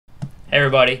Hey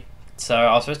everybody, so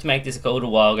I was supposed to make this a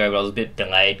little while ago, but I was a bit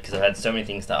delayed because I had so many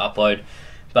things to upload.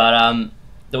 But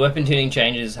the weapon tuning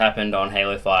changes happened on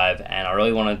Halo 5, and I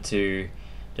really wanted to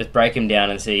just break them down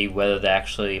and see whether they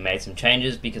actually made some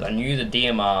changes, because I knew the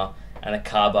DMR and the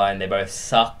CARBINE, they both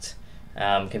sucked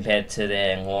compared to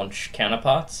their launch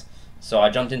counterparts. So I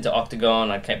jumped into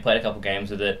Octagon, I played a couple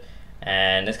games with it,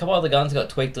 and there's a couple other guns that got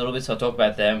tweaked a little bit, so I'll talk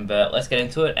about them, but let's get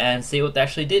into it and see what they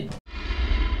actually did.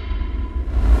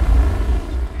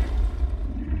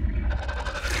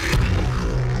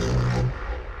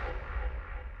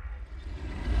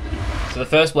 So the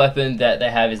first weapon that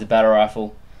they have is the battle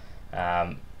rifle.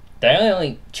 They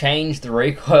only changed the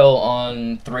recoil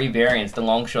on 3 variants, the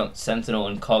Longshot, Sentinel,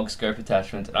 and COG scope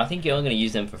attachments, and I think you're only going to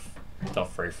use them for,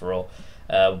 not free for all,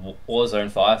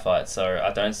 Warzone firefights, so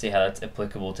I don't see how that's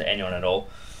applicable to anyone at all.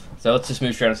 So let's just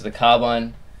move straight on to the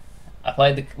Carbine. I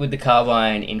played with the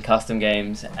Carbine in custom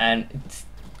games, and it's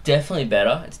definitely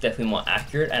better, it's definitely more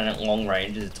accurate, and at long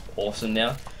ranges it's awesome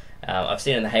now. I've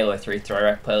seen in the Halo 3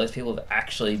 Throwback playlist, people have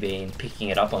actually been picking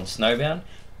it up on Snowbound,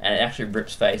 and it actually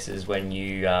rips faces when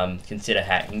you consider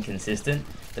how inconsistent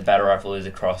the battle rifle is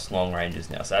across long ranges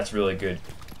now, so that's really good.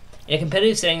 In a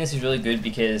competitive setting, this is really good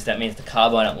because that means the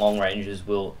Carbine at long ranges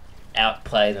will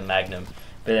outplay the Magnum,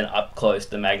 but then up close,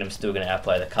 the Magnum's still going to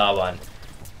outplay the Carbine.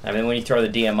 I mean, when you throw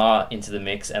the DMR into the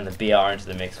mix and the BR into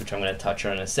the mix, which I'm going to touch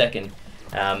on in a second,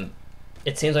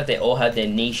 it seems like they all had their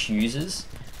niche users,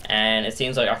 and it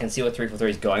seems like I can see what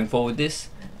 343 is going for with this,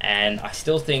 and I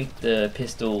still think the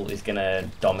pistol is going to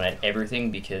dominate everything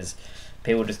because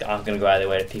people just aren't going to go out of their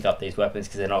way to pick up these weapons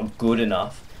because they're not good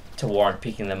enough to warrant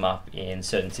picking them up in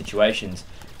certain situations.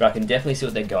 But I can definitely see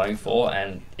what they're going for,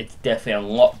 and it's definitely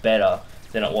a lot better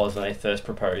than it was when they first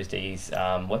proposed these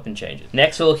weapon changes.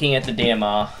 Next, we're looking at the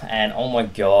DMR, and oh my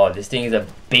god, this thing is a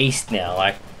beast now.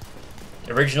 Like,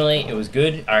 originally it was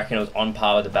good. I reckon it was on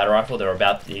par with the battle rifle. They were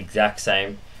about the exact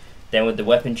same. Then with the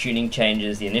weapon tuning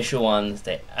changes, the initial ones,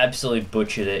 they absolutely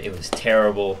butchered it. It was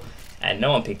terrible, and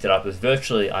no one picked it up. It was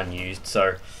virtually unused.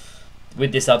 So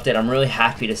with this update, I'm really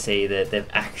happy to see that they've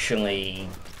actually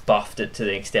buffed it to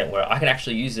the extent where I can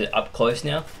actually use it up close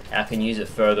now, and I can use it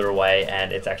further away,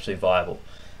 and it's actually viable.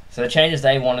 So the changes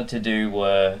they wanted to do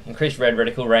were increase red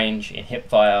reticle range in hip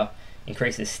fire,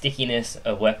 increase the stickiness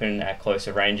of weapon at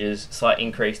closer ranges, slight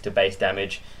increase to base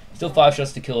damage, still 5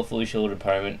 shots to kill a fully shielded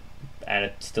opponent, and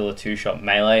it's still a 2-shot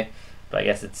melee, but I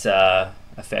guess it's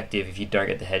effective if you don't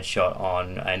get the headshot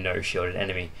on a no-shielded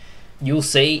enemy. You'll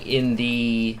see in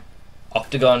the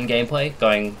Octagon gameplay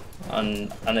going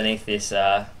on underneath this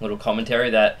little commentary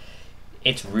that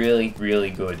it's really, really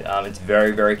good. It's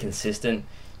very, very consistent.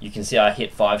 You can see I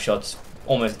hit 5 shots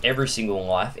almost every single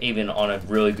life, even on a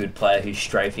really good player who's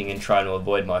strafing and trying to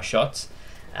avoid my shots.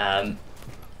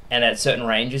 And at certain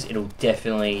ranges, it'll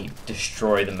definitely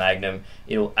destroy the Magnum.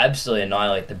 It'll absolutely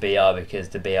annihilate the BR because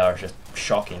the BR is just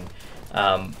shocking.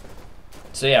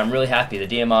 So yeah, I'm really happy.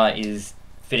 The DMR is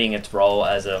fitting its role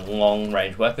as a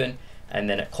long-range weapon, and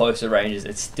then at closer ranges,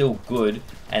 it's still good,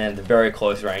 and at the very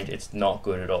close range, it's not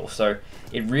good at all. So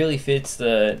it really fits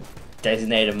the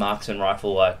designated marksman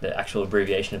rifle, like the actual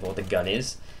abbreviation of what the gun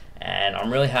is. And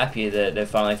I'm really happy that they've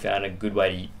finally found a good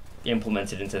way to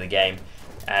implement it into the game.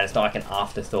 And it's not like an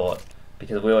afterthought,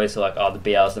 because we always feel like, oh, the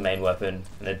BR is the main weapon,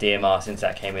 and the DMR, since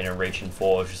that came in Reach and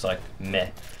 4, was just like meh.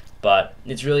 But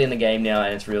it's really in the game now,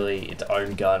 and it's really its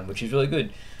own gun, which is really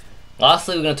good.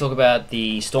 Lastly, we're going to talk about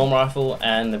the Storm Rifle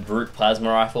and the Brute Plasma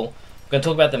Rifle. We're going to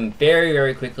talk about them very,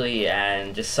 very quickly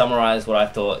and just summarize what I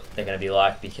thought they're going to be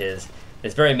like, because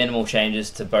there's very minimal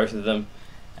changes to both of them.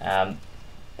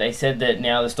 They said that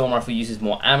now the Storm Rifle uses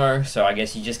more ammo, so I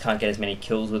guess you just can't get as many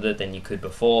kills with it than you could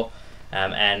before.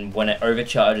 And when it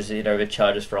overcharges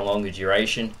for a longer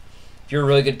duration. If you're a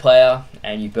really good player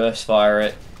and you burst fire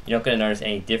it, you're not going to notice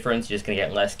any difference. You're just going to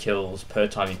get less kills per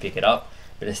time you pick it up.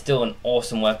 But it's still an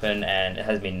awesome weapon, and it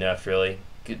hasn't been nerfed really.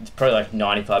 It's probably like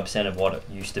 95% of what it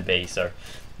used to be, so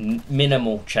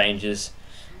minimal changes.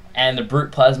 And the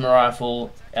Brute Plasma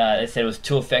Rifle, they said it was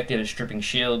too effective at stripping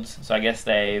shields, so I guess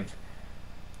they've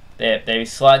a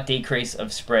slight decrease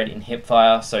of spread in hip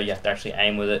fire, so you have to actually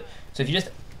aim with it. So if you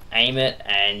just aim it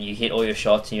and you hit all your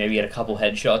shots and you maybe get a couple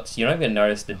headshots, you're not going to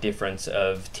notice the difference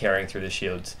of tearing through the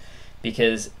shields,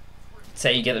 because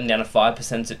say you get them down to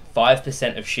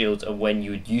 5% of shields of when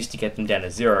you would used to get them down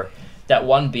to 0, that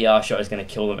one BR shot is going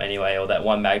to kill them anyway, or that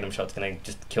one Magnum shot is going to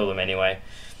just kill them anyway.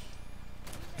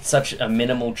 It's such a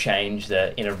minimal change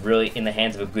that in the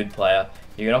hands of a good player,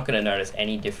 you're not going to notice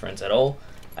any difference at all.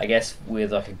 I guess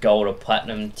with like a gold or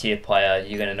platinum tier player,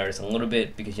 you're going to notice a little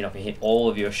bit because you're not going to hit all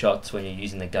of your shots when you're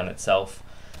using the gun itself.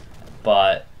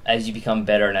 But as you become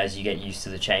better and as you get used to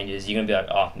the changes, you're going to be like,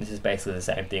 oh, this is basically the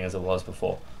same thing as it was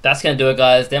before. That's going to do it,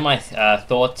 guys. They're my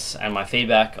thoughts and my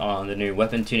feedback on the new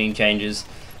weapon tuning changes.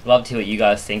 Love to hear what you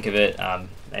guys think of it,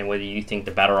 and whether you think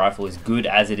the battle rifle is good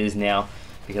as it is now,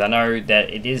 because I know that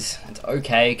it's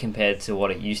okay compared to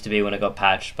what it used to be when it got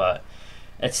patched, but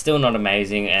it's still not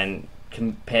amazing, and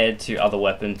compared to other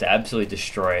weapons, they absolutely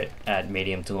destroy it at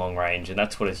medium to long range, and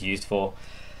that's what it's used for.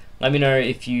 Let me know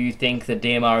if you think the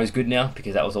DMR is good now,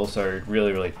 because that was also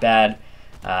really, really bad.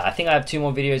 I think I have 2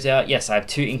 more videos out. Yes, I have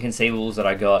 2 inconceivables that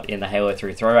I got in the Halo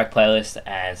 3 throwback playlist,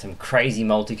 and some crazy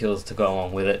multi-kills to go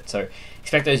along with it. So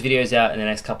expect those videos out in the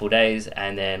next couple of days,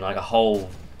 and then like a whole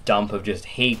dump of just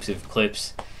heaps of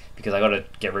clips, because I got to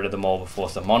get rid of them all before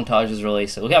some montage is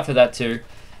released. So look out for that too.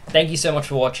 Thank you so much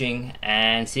for watching,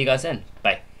 and see you guys then.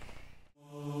 Bye.